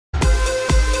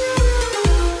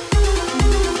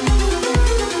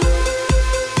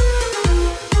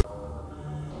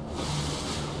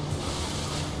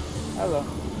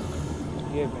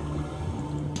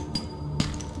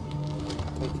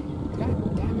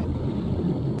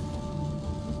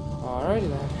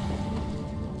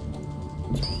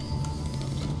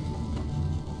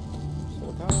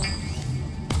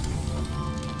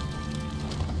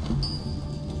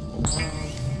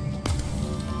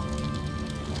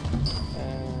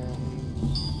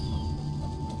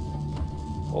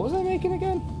making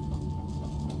again?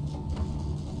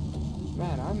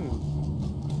 Man,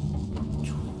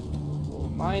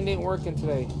 mine ain't working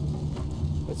today.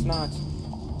 It's not.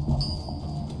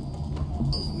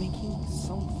 It's making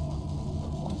something.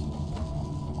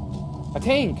 A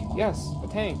tank! Yes, a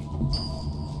tank.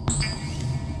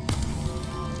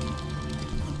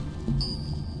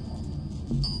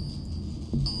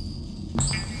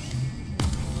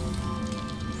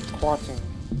 Quatting.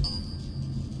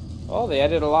 Oh, they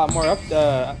added a lot more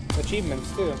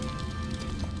achievements too.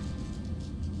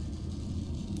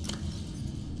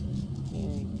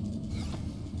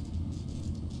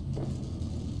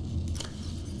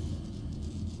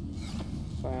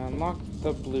 So I unlocked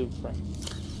the blueprints.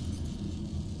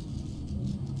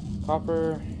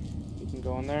 Copper, you can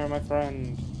go in there, my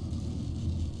friend.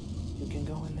 You can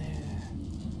go in there.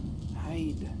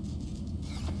 Hide.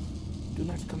 Do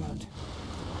not come out.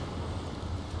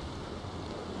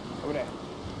 Over there.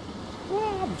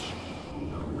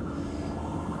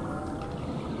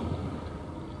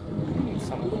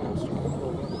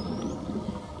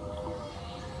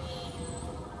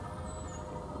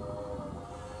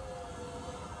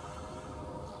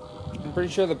 I'm pretty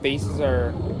sure the bases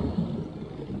are...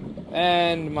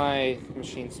 And my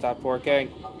machine stopped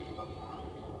working.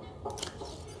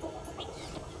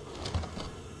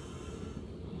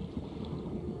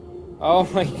 Oh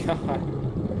my god.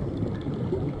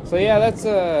 So yeah, that's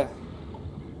a...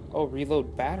 Oh,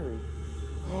 reload battery.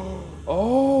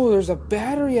 Oh, there's a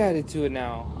battery added to it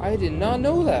now. I did not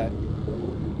know that.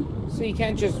 So you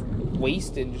can't just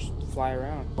waste it and just fly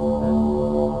around.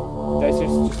 Or, did I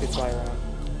just say fly around?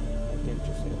 I didn't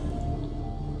just say that.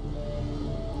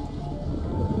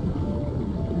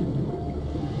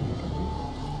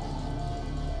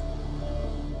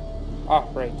 Ah,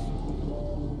 right.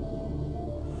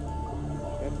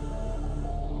 Good.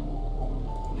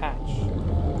 Hatch.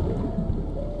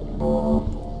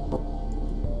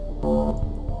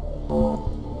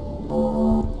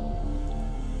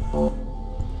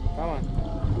 Come on.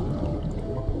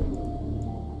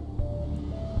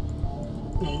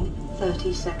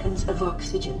 30 seconds of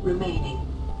oxygen remaining.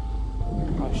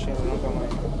 Oh shit, I don't got my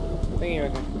thingy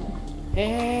with me.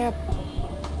 Help!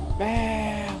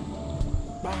 Bam!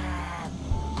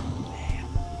 Bam! Bam!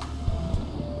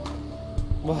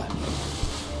 What?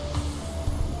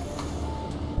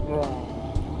 Wrong.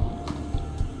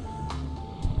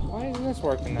 Why isn't this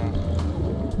working now?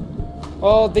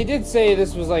 Well, they did say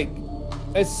this was like,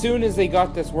 as soon as they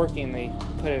got this working, they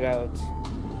put it out.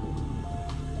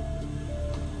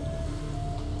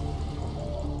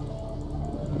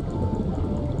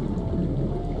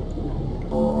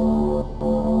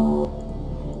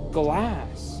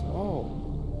 Glass. Oh.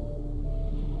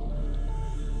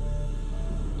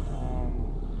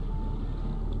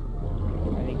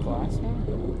 I need glass now?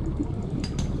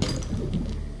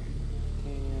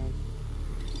 Damn.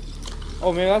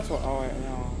 Oh, maybe that's what. Oh, wait,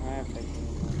 no. I have to take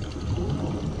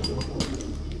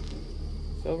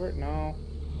silver? No.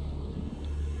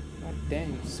 God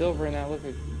dang. Silver and that look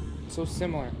so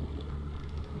similar.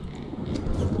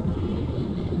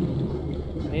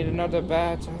 I need another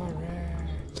bat. Alright.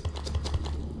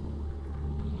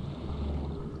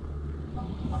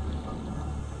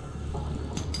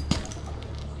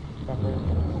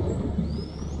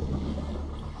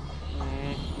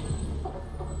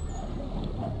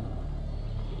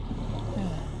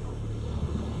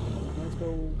 Let's go.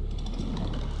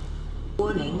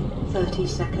 Warning, 30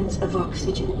 seconds of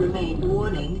oxygen remain.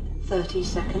 Warning, 30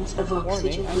 seconds of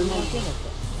oxygen remaining.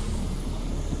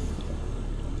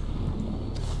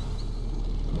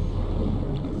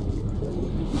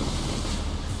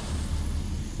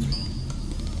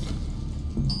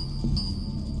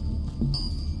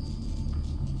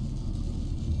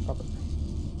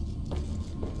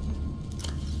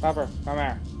 Pepper, come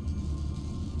here.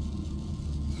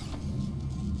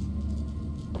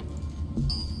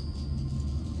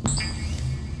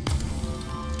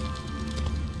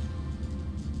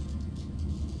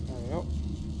 There we go.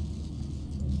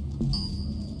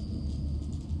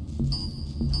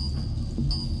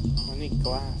 I need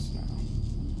glass now.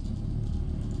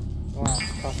 Glass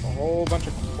costs a whole bunch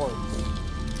of quartz.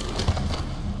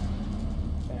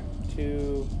 Bam,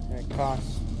 2, and it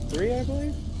costs 3, I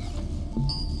believe.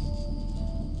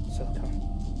 Silicone.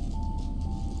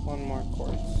 1 more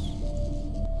quartz.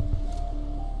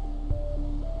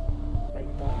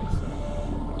 Right by itself.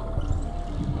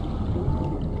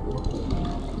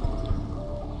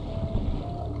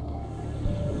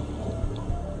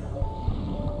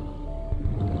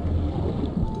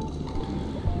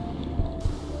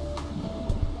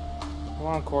 Come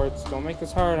on, quartz. Don't make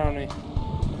this hard on me.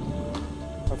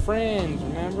 Our friends,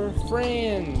 remember?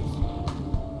 Friends!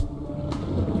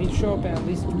 If you show up in at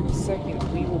least 3 seconds,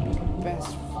 we will be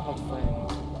best of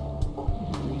friends.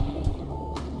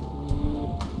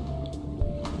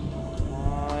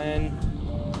 Come on.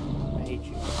 I hate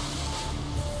you.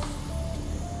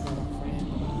 You're my friend.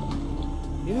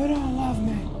 You don't love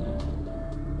me.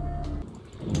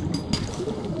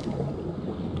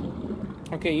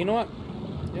 Okay, you know what?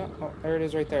 Yeah, oh, there it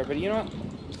is right there. But you know what?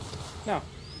 No,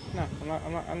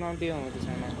 I'm not dealing with this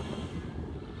right now.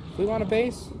 If we want a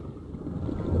base,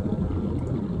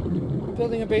 I'm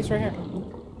building a base right here.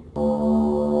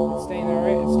 It's staying there,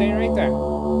 right? It's staying right there.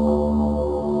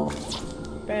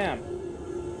 Bam.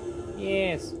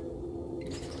 Yes.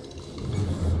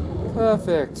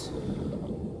 Perfect.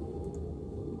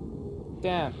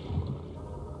 Damn.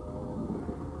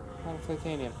 Out of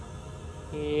titanium.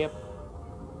 Yep.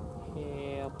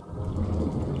 Yep.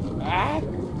 Ah!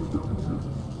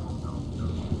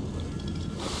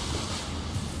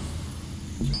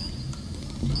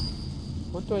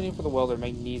 What do I need for the welder?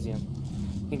 Magnesium.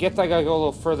 I guess I gotta go a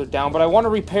little further down, but I want to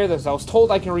repair this. I was told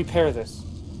I can repair this.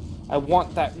 I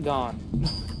want that gone.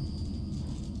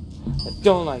 I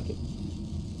don't like it.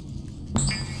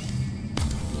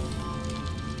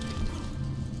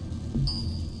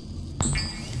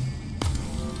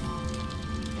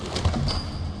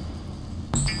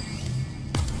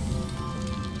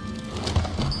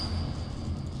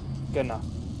 Good enough.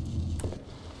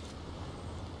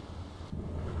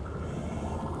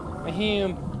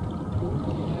 Ahem.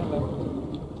 Hello.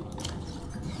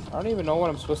 I don't even know what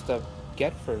I'm supposed to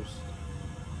get first.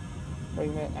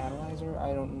 Fragment analyzer?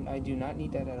 I do not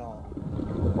need that at all.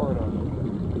 Corridor.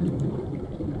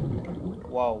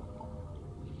 Whoa.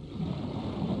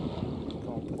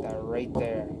 Gonna put that right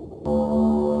there.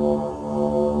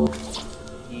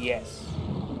 Yes.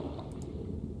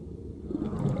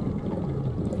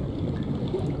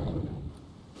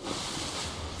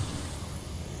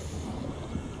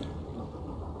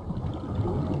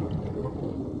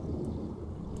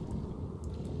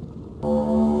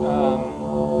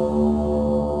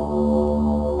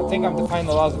 I think I'm defying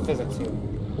the laws of physics here.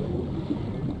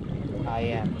 I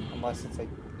am, unless it's like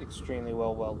extremely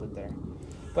well welded there.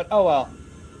 But oh well.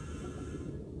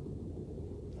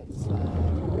 Let's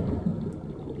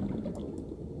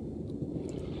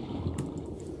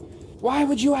Why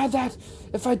would you add that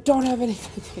if I don't have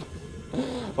anything?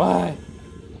 Why?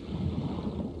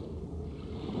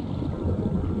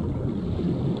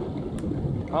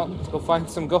 Oh, let's go find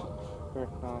some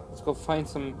let's go find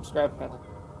some scrap metal.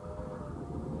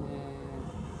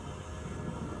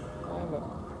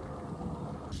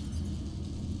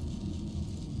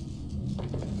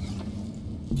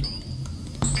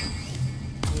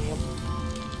 Yep.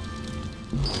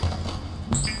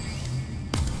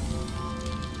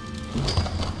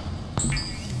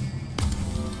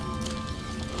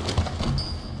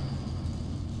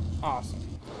 Awesome.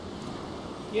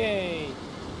 Yay!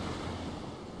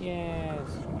 Yes.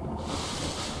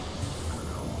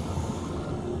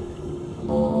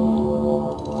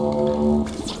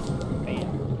 Bam.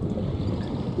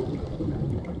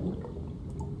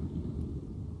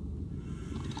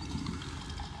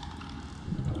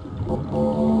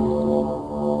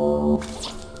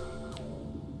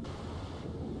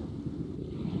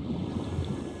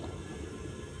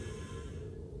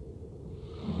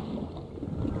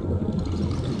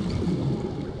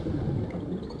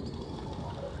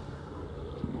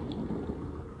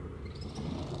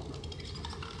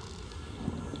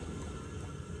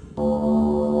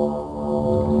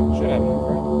 Should have enough,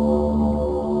 right?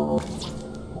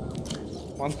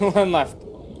 One left.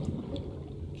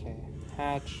 Okay,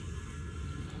 hatch.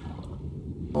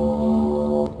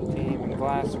 Titanium and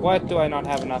glass. What do I not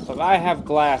have enough of? I have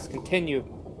glass. Continue.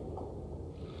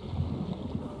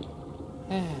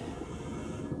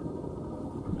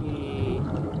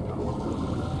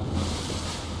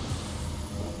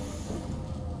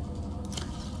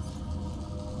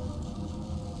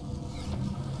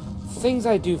 Things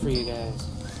I do for you guys.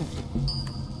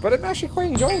 But I'm actually quite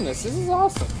enjoying this. This is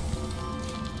awesome.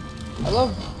 I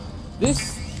love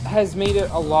this. Has made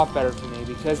it a lot better for me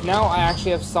because now I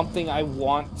actually have something I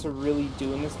want to really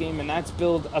do in this game, and that's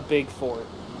build a big fort.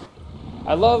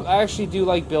 I actually do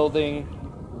like building,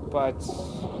 but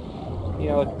you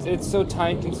know, it's so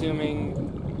time consuming,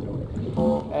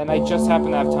 and I just happen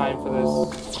to have time for this.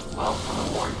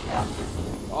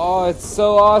 Oh, it's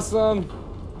so awesome.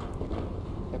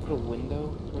 Can I put a window?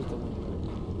 Where's the window?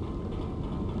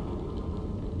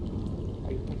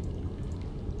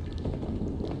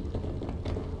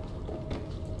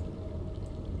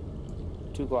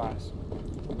 Two glass.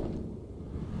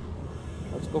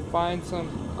 Let's go find some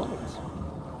quartz.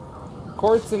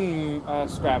 Quartz and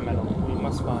scrap metal. We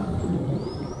must find.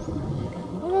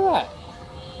 Look at that.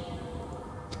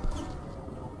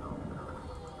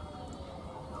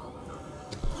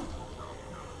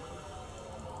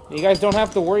 You guys don't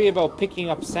have to worry about picking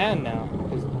up sand now,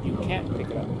 because you can't pick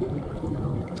it up.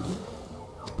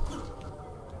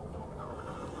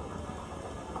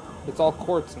 It's all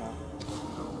quartz now.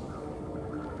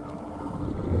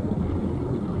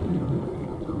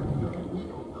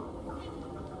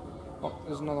 Oh,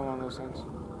 there's another one of those things.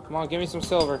 Come on, give me some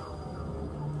silver.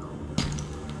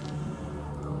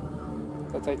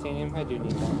 That titanium? I do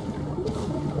need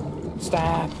that.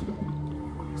 Stop!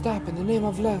 Stop in the name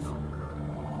of love.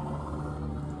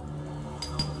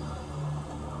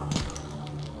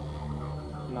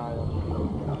 No.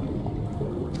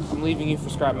 I'm leaving you for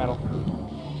scrap metal.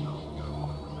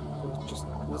 It just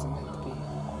wasn't meant to be.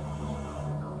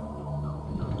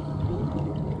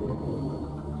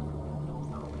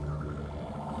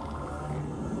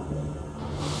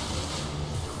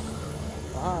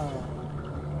 Ah.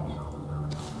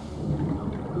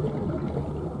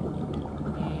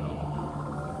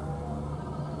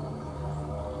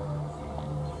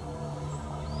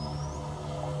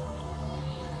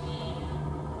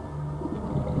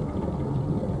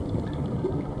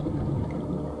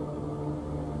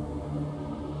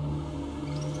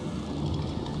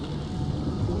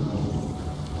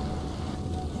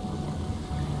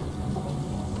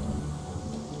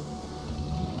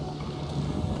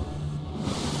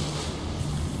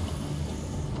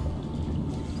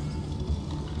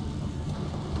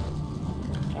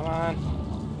 Come on.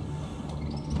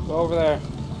 Go over there.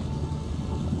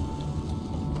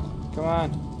 Come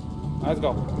on. Let's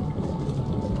go.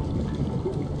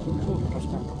 Ooh, more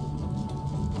scrap.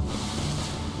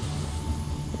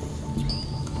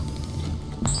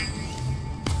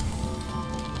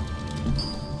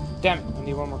 Damn it, I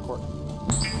need one more cord.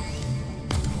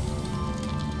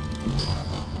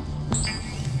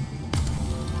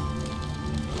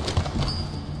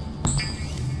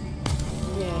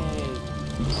 Yay.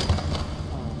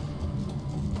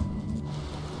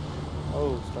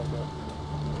 Oh, strike out.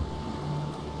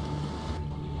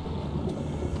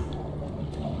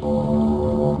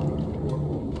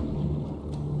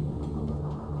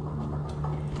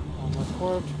 One more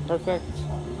cord. Perfect.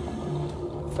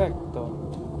 Perfecto.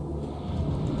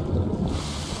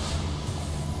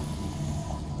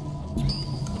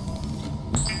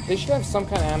 They should have some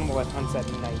kind of animal that hunts at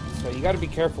night, so you gotta be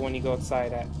careful when you go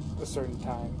outside at a certain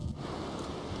time.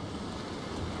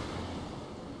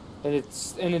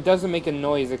 And it doesn't make a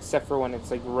noise except for when it's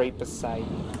like right beside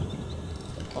you.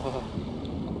 Oh.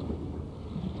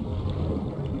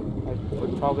 I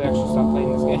would probably actually stop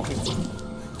playing this game.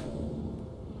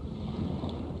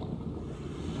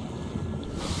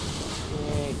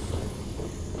 Yay.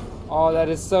 Oh, that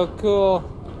is so cool.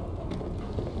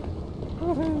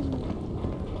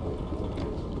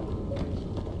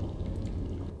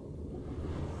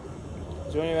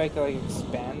 Is there any way I can like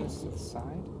expand this to the side?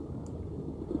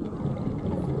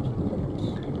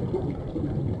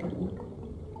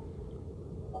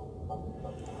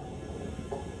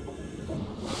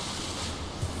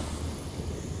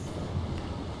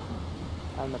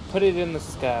 I'm gonna put it in the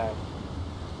sky.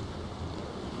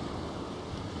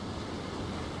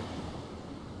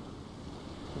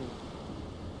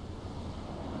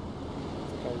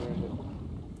 I think I ruined it.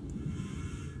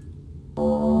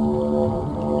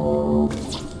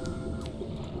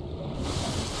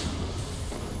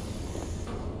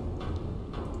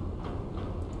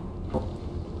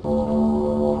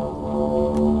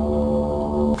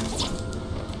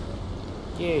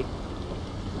 Yay.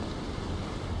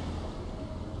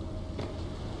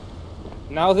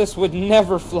 Now this would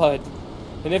never flood.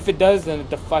 And if it does, then it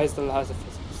defies the laws of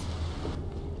physics.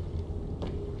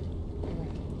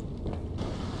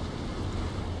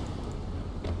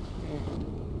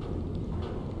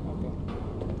 Okay.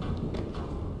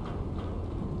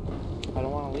 I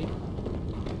don't want to leave.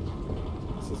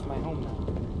 This is my home now.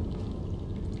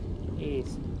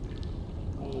 Ease.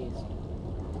 Ease.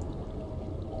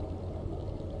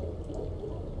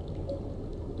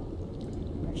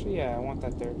 Actually, yeah, I want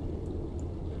that there.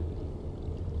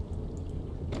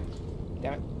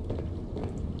 Damn it.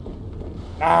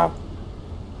 Ah!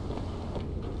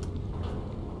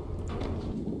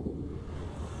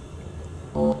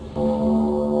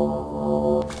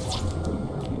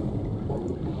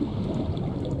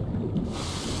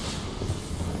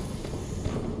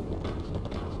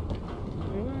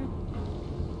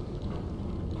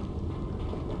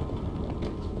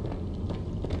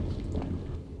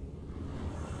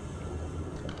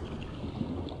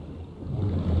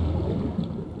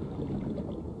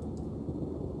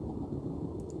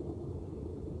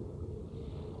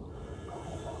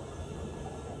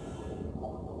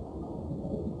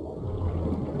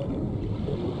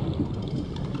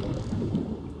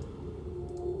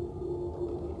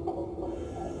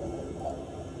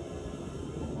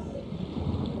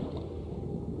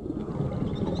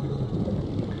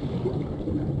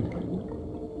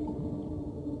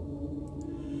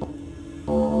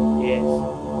 Yes.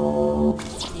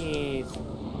 Yes.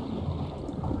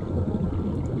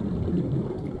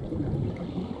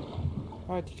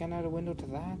 What, you can't add a window to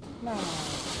that? No.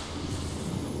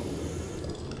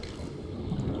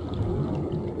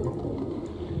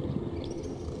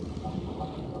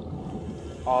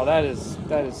 Oh, that is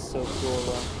so cool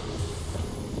though.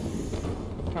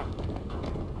 Huh.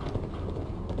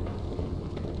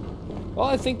 Well,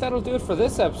 I think that'll do it for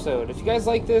this episode. If you guys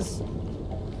like this,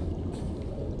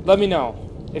 let me know.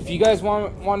 If you guys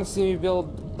want to see me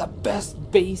build the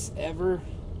best base ever,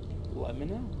 let me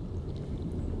know.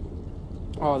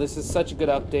 Oh, this is such a good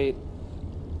update.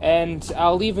 And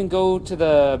I'll even go to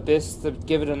the abyss to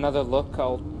give it another look.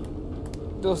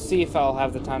 We'll see if I'll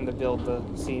have the time to build the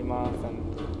sea moth and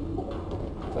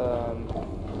the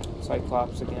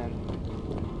Cyclops again.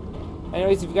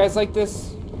 Anyways, if you guys like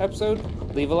this episode,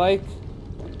 leave a like,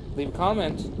 leave a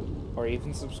comment, or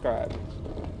even subscribe.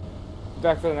 Be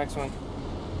back for the next one.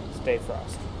 Stay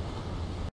Frost.